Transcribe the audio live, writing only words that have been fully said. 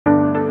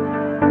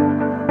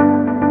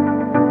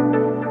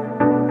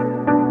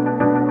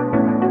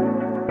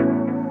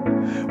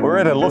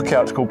at a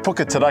lookout called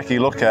Puketaraki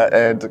Lookout,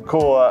 and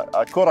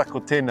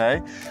Korako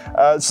tēnei.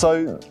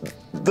 So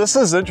this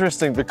is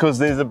interesting because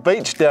there's a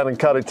beach down in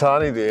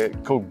Karitani there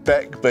called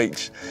Back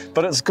Beach,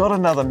 but it's got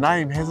another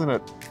name, hasn't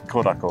it,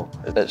 Korako?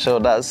 It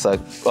sure does. So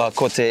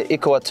ko te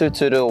ikoa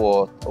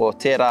tūturu o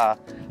tērā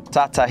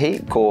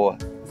tātahi ko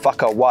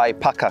whakawai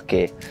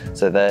pakake.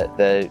 So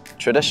the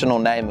traditional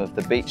name of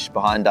the beach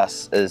behind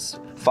us is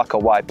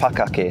whakawai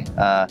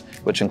pakake,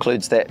 which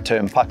includes that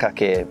term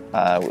pakake,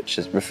 which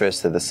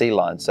refers to the sea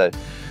lion. So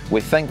we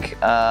think,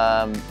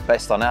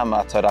 based on our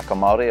mātauraka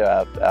Māori,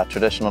 our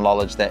traditional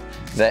knowledge,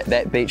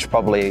 that beach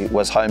probably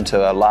was home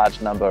to a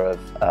large number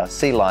of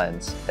sea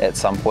lions at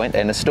some point,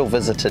 and is still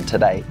visited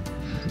today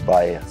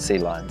by sea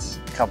lions.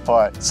 Ka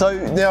pai. So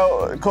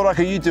now,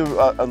 Korako, you do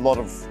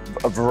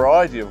a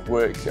variety of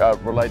work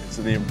related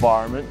to the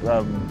environment,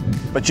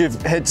 but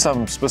you've had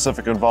some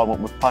specific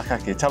involvement with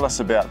pakake. Tell us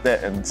about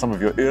that and some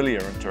of your earlier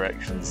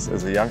interactions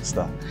as a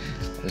youngster.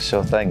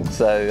 Sure thing.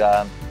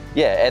 So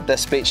yeah, at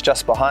this beach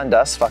just behind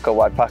us,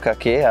 Whakawai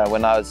Pakake,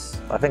 when I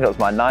think it was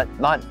my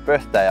ninth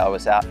birthday, I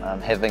was out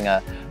having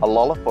a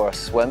lollop or a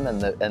swim in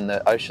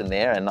the ocean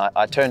there, and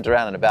I turned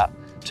around and about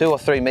 2 or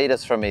 3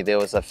 meters from me there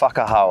was a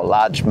whakahau, a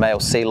large male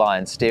sea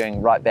lion,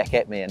 staring right back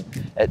at me, and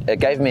it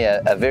gave me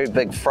a very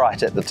big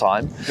fright at the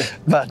time.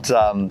 But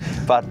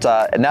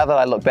now that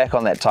I look back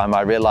on that time,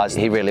 I realised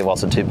he really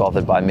wasn't too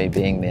bothered by me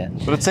being there.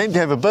 But it seemed to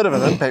have a bit of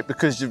an impact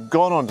because you've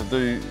gone on to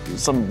do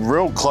some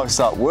real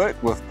close-up work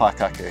with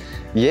pakake.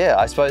 Yeah,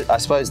 I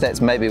suppose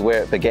that's maybe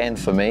where it began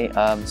for me.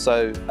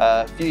 So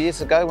a few years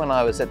ago, when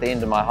I was at the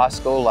end of my high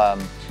school,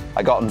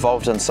 I got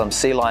involved in some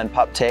sea lion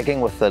pup tagging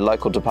with the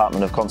local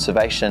Department of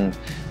Conservation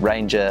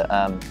Ranger,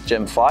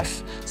 Jim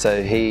Fife.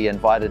 So he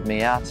invited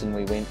me out and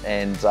we went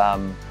and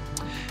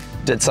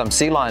did some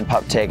sea lion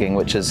pup tagging,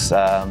 which is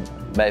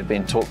may have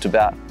been talked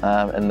about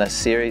in this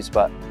series,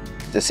 but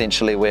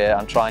essentially where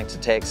I'm trying to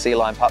tag sea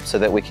lion pups so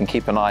that we can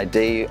keep an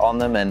ID on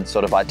them and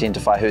sort of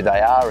identify who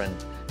they are and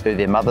who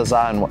their mothers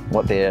are and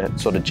what their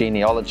sort of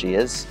genealogy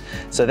is.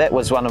 So that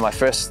was one of my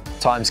first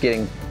times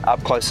getting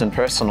up close and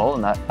personal,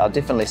 and I'll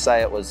definitely say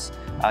it was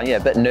yeah, a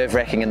bit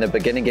nerve-wracking in the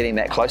beginning getting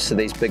that close to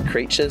these big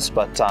creatures,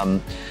 but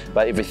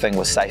everything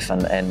was safe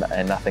and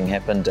nothing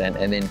happened.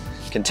 And then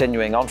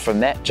continuing on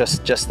from that,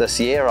 just this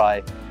year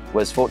I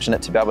was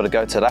fortunate to be able to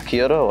go to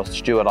Rakiura or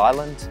Stewart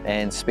Island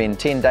and spend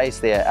 10 days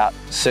there out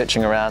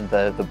searching around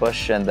the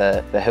bush and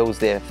the hills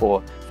there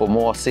for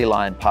more sea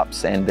lion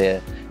pups and their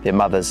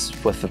mothers,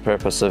 with the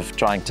purpose of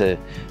trying to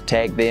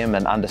tag them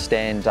and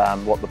understand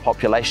what the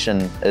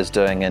population is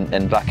doing in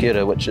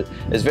Rakiura, which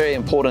is very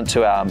important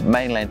to our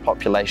mainland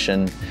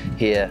population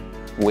here,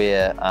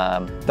 where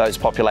those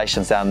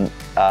populations down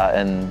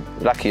in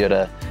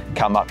Rakiura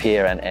come up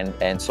here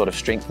and sort of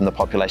strengthen the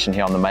population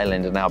here on the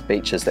mainland and our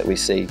beaches that we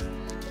see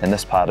in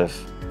this part of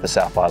the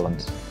South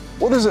Island.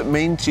 What does it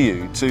mean to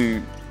you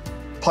to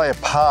play a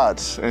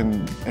part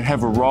and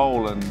have a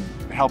role in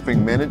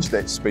helping manage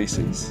that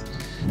species?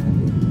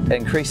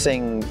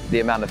 Increasing the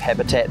amount of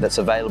habitat that's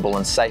available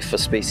and safe for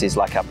species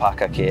like our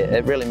pakake,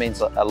 it really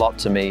means a lot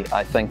to me.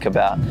 I think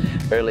about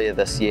earlier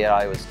this year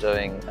I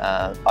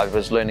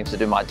was learning to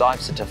do my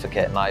dive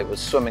certificate, and I was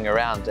swimming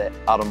around at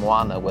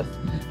Aramoana with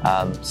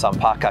some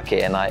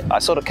pakake, and I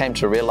sort of came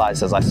to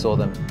realise as I saw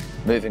them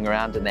moving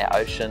around in that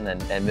ocean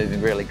and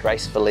moving really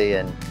gracefully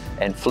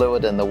and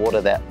fluid in the water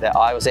that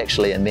I was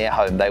actually in their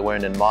home, they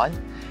weren't in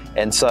mine.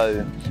 And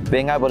so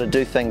being able to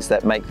do things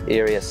that make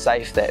areas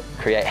safe, that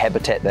create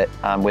habitat that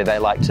where they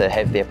like to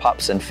have their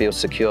pups and feel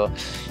secure,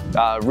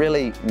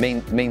 really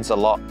means a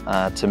lot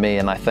to me.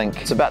 And I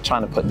think it's about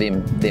trying to put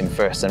them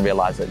first and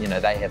realise that, you know,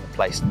 they have a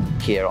place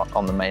here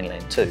on the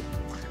mainland too.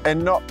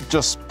 And not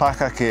just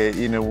pakake,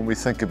 you know, when we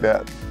think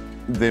about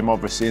them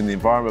obviously in the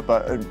environment,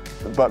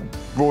 but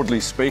broadly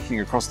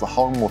speaking across the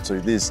whole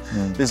motu,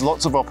 there's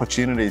lots of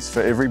opportunities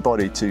for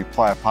everybody to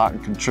play a part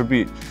and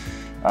contribute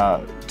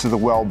to the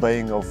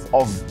well-being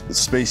of the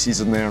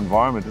species and their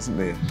environment, isn't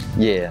there?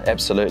 Yeah,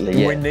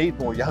 absolutely. Yeah. We need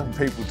more young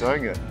people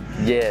doing it.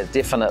 Yeah,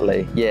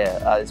 definitely.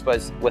 Yeah, I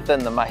suppose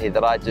within the mahi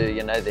that I do,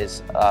 you know,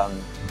 there's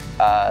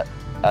not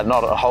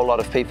a whole lot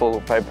of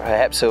people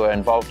perhaps who are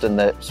involved in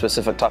the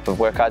specific type of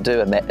work I do,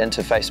 and that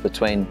interface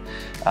between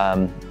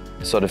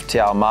sort of te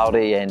ao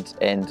Māori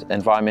and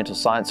environmental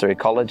science or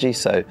ecology.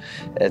 So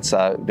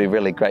it'd be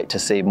really great to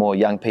see more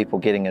young people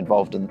getting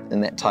involved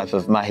in that type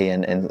of mahi,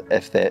 and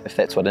if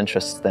that's what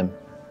interests them.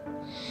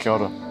 Kia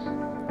ora.